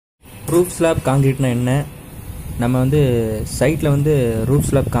Roof slab காங்கிரீட்னா என்ன, நம்ம வந்து சைட்டில் வந்து ரூஃப்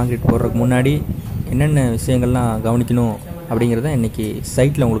ஸ்லாப் காங்கிரீட் போடுறதுக்கு முன்னாடி என்னென்ன விஷயங்கள்லாம் கவனிக்கணும் அப்படிங்கிறத இன்றைக்கி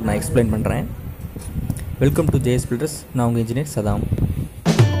சைட்டில் உங்களுக்கு நான் எக்ஸ்பிளைன் பண்ணுறேன். Welcome to JSbuilders. நான் உங்கள் இன்ஜினியர் சதாம்.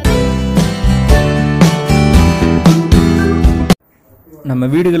 நம்ம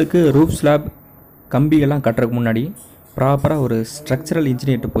வீடுகளுக்கு ரூஃப் ஸ்லாப் கம்பிகள்லாம் கட்டுறதுக்கு முன்னாடி ப்ராப்பராக ஒரு ஸ்ட்ரக்சரல்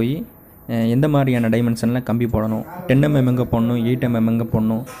இன்ஜினியர்கிட்ட போய் எந்த மாதிரியான டைமென்ஷனில் கம்பி போடணும், 10 mm எங்கே போடணும், 8 mm எங்கே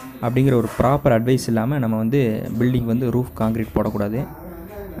போடணும் அப்படிங்கிற ஒரு ப்ராப்பர் அட்வைஸ் இல்லாமல் நம்ம வந்து பில்டிங் வந்து ரூஃப் காங்கிரீட் போடக்கூடாது.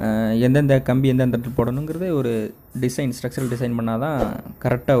 எந்தெந்த கம்பி எந்தெந்த இடத்துல போடணுங்கிறது ஒரு டிசைன், ஸ்ட்ரக்சரல் டிசைன் பண்ணால் தான்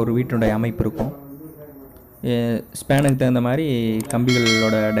கரெக்டாக ஒரு வீட்டினுடைய அமைப்பு இருக்கும். ஸ்பேனுக்கு தகுந்த மாதிரி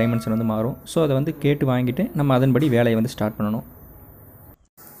கம்பிகளோட டைமென்ஷன் வந்து மாறும். ஸோ அதை வந்து கேட்டு வாங்கிட்டு நம்ம அதன்படி வேலையை வந்து ஸ்டார்ட் பண்ணணும்.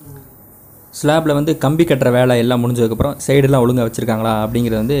 ஸ்லாப்பில் வந்து கம்பி கட்டுற வேலை எல்லாம் முடிஞ்சதுக்கப்புறம் சைடெல்லாம் ஒழுங்காக வச்சுருக்காங்களா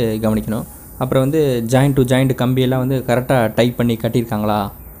அப்படிங்கிறத வந்து கவனிக்கணும். அப்புறம் வந்து ஜாயிண்ட் டு ஜாயிண்ட் கம்பியெல்லாம் வந்து கரெக்டாக டைப் பண்ணி கட்டியிருக்காங்களா,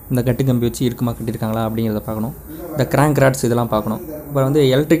 இந்த கட்டு கம்பி வச்சு இறுக்கமாக கட்டியிருக்காங்களா அப்படிங்கிறத பார்க்கணும். இந்த கிராங்க் ராட்ஸ் இதெல்லாம் பார்க்கணும். அப்புறம் வந்து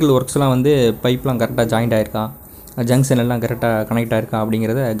எலக்ட்ரிக்கல் ஒர்க்ஸ்லாம் வந்து பைப்லாம் கரெக்டாக ஜாயிண்ட் ஆகிருக்கா, ஜங்ஷன் எல்லாம் கரெக்டாக கனெக்ட் ஆகிருக்கா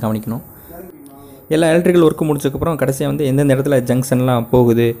அப்படிங்கிறத கவனிக்கணும். எல்லா எலக்ட்ரிக்கல் ஒர்க்கு முடிச்சதுக்கப்புறம் கடைசியாக வந்து எந்தெந்த இடத்துல ஜங்ஷன்லாம்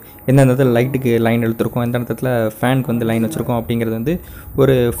போகுது, எந்தெந்த இடத்துல லைட்டுக்கு லைன் எடுத்துருக்கோம், எந்த இடத்துல ஃபேனுக்கு வந்து லைன் வச்சுருக்கோம் அப்படிங்கிறது வந்து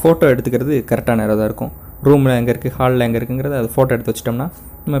ஒரு ஃபோட்டோ எடுத்துக்கிறது கரெக்டான இதாக இருக்கும். ரூமில் எங்கே இருக்குது, ஹாலில் எங்கே இருக்குங்கிறத அது ஃபோட்டோ எடுத்து வச்சிட்டோம்னா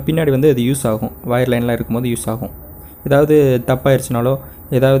நம்ம பின்னாடி வந்து அது யூஸ் ஆகும். வயர் லைன்லாம் இருக்கும்போது யூஸ் ஆகும். ஏதாவது தப்பாயிருச்சுனாலோ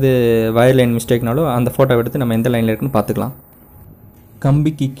ஏதாவது வயர் லைன் மிஸ்டேக்னாலோ அந்த ஃபோட்டோ எடுத்து நம்ம எந்த லைனில் இருக்குன்னு பார்த்துக்கலாம்.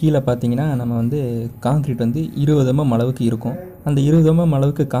 கம்பிக்கு கீழே பார்த்தீங்கன்னா நம்ம வந்து காங்க்ரீட் வந்து 20 mm அளவுக்கு இருக்கும். அந்த 20 mm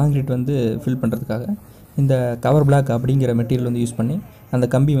அளவுக்கு காங்க்ரீட் வந்து ஃபில் பண்ணுறதுக்காக இந்த கவர் பிளாக் அப்படிங்கிற மெட்டீரியல் வந்து யூஸ் பண்ணி அந்த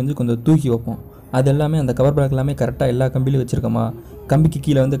கம்பி வந்து கொஞ்சம் தூக்கி வைப்போம். அது எல்லாமே அந்த கவர் பிளாக் எல்லாமே கரெக்டாக எல்லா கம்பிலையும் வச்சுருக்கோமா, கம்பிக்கு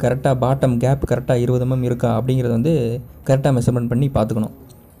கீழே வந்து கரெக்டாக பாட்டம் கேப் கரெக்டாக 20 mm இருக்கா அப்படிங்கிறத வந்து கரெக்டாக மெஷர்மெண்ட் பண்ணி பார்த்துக்கணும்.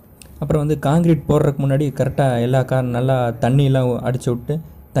 அப்புறம் வந்து காங்க்ரீட் போடுறதுக்கு முன்னாடி கரெக்டாக எல்லா நல்லா தண்ணியெல்லாம் அடித்து விட்டு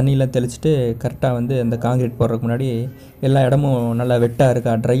தண்ணியெலாம் தெளிச்சுட்டு கரெக்டாக வந்து அந்த காங்க்ரீட் போடுறதுக்கு முன்னாடி எல்லா இடமும் நல்லா வெட்டாக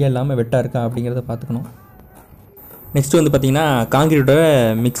இருக்கா, ட்ரையாக இல்லாமல் வெட்டாக இருக்கா அப்படிங்கிறத பார்த்துக்கணும். நெக்ஸ்ட்டு வந்து பார்த்திங்கன்னா காங்க்ரீட்டோட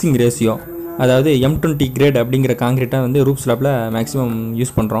மிக்சிங் ரேஷியோ, அதாவது M20 கிரேட் அப்படிங்கிற காங்க்ரீட்டாக வந்து ரூஃப் ஸ்லாப்பில் மேக்ஸிமம்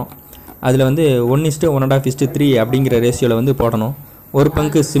யூஸ் பண்ணுறோம். அதில் வந்து 1:1.5:3 அப்படிங்கிற ரேஷியோவில் வந்து போடணும். 1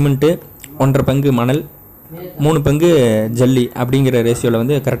 பங்கு சிமெண்ட்டு, 1.5 பங்கு மணல், 3 பங்கு ஜல்லி அப்படிங்கிற ரேஷியோவில்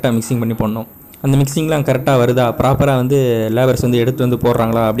வந்து கரெக்டாக மிக்சிங் பண்ணி போடணும். அந்த மிக்சிங்லாம் கரெக்டாக வருதா, ப்ராப்பராக வந்து லேபர்ஸ் வந்து எடுத்து வந்து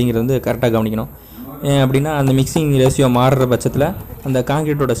போடுறாங்களா அப்படிங்கிறது வந்து கரெக்டாக கவனிக்கணும். அப்படின்னா அந்த மிக்சிங் ரேஷியோ மாறுற பட்சத்தில் அந்த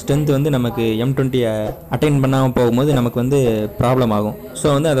காங்க்ரீட்டோட ஸ்ட்ரென்த் வந்து நமக்கு M20 அட்டைன் பண்ணாமல் போகும்போது நமக்கு வந்து ப்ராப்ளம் ஆகும்.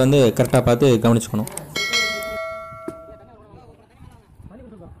 ஸோ வந்து அதை வந்து கரெக்டாக பார்த்து கவனிச்சுக்கணும்.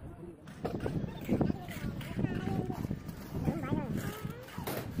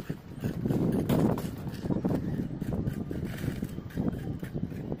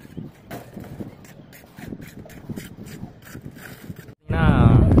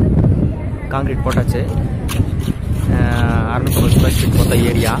 காங்க்ரீட் போட்டாச்சு. 650 ஸ்கொயர் ஃபீட் மொத்த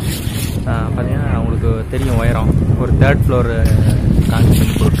ஏரியா பார்த்தீங்கன்னா உங்களுக்கு தெரியும். உயரம் ஒரு 3rd ஃப்ளோர் காங்க்ரீட்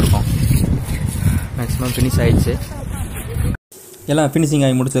பண்ணி போட்டுருக்கோம். மேக்ஸிமம் ஃபினிஷ் ஆகிடுச்சு. எல்லாம் ஃபினிஷிங்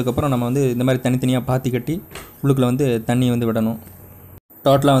ஆகி முடிச்சதுக்கப்புறம் நம்ம வந்து இந்த மாதிரி தனித்தனியாக பாத்தி கட்டி உள்ளுக்குள்ளே வந்து தண்ணி வந்து விடணும்.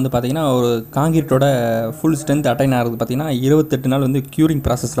 டோட்டலாக வந்து பார்த்திங்கன்னா ஒரு காங்க்ரீட்டோட ஃபுல் ஸ்ட்ரென்த் அட்டைன் ஆகிறது பார்த்திங்கன்னா 28 நாள் வந்து க்யூரிங்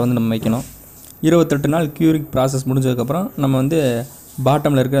ப்ராசஸில் வந்து நம்ம வைக்கணும். 28 நாள் க்யூரிங் ப்ராசஸ் முடிஞ்சதுக்கப்புறம் நம்ம வந்து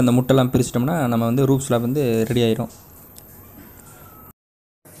பாட்டமில் இருக்கிற அந்த முட்டெல்லாம் பிரிச்சிட்டோம்னா நம்ம வந்து ரூஃப் ஸ்லாப் வந்து ரெடி ஆயிரும்.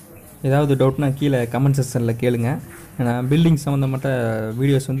 ஏதாவது டவுட்னா கீழே கமெண்ட் செக்ஷனில் கேளுங்க. நான் பில்டிங் சம்மந்தப்பட்ட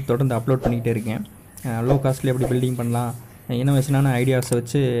வீடியோஸ் வந்து தொடர்ந்து அப்லோட் பண்ணிக்கிட்டே இருக்கேன். லோ காஸ்ட்லி எப்படி பில்டிங் பண்ணலாம், இனோவேஷனான ஐடியாஸை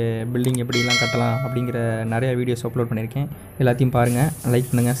வச்சு பில்டிங் எப்படிலாம் கட்டலாம் அப்படிங்கிற நிறையா வீடியோஸ் அப்லோட் பண்ணியிருக்கேன். எல்லாத்தையும் பாருங்கள்,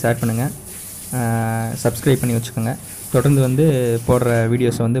 லைக் பண்ணுங்கள், ஷேர் பண்ணுங்கள், சப்ஸ்கிரைப் பண்ணி வச்சுக்கோங்க. தொடர்ந்து வந்து போடுற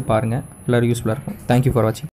வீடியோஸை வந்து பாருங்கள். எல்லோரும் யூஸ்ஃபுல்லாக இருக்கும். தேங்க்யூ ஃபார் வாட்சிங்.